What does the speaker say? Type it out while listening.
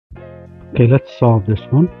Okay, let's solve this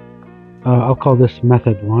one. I'll call this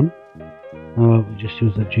method 1. We just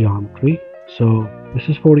use the geometry. So this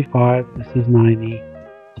is 45, this is 90,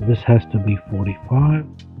 so this has to be 45.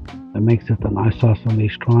 That makes it an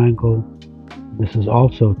isosceles triangle. This is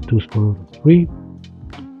also 2 square root of 3.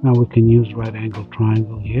 Now we can use right angle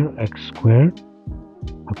triangle here. X squared,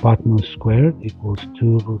 hypotenuse squared equals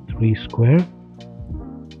 2 root 3 squared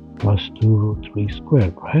plus 2 root 3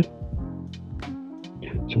 squared, right?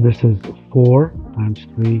 So this is 4 times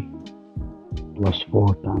 3 plus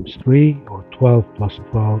 4 times 3, or 12 plus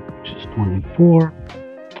 12, which is 24,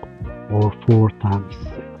 or 4 times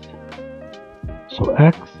 6. So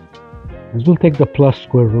x, as we'll take the plus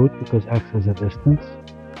square root because x is a distance,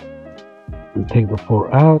 and take the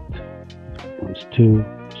 4 out, becomes 2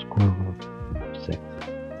 square root of 6.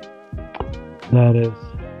 That is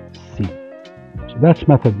C. So that's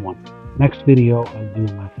method 1. Next video, I'll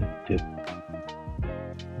do method 2.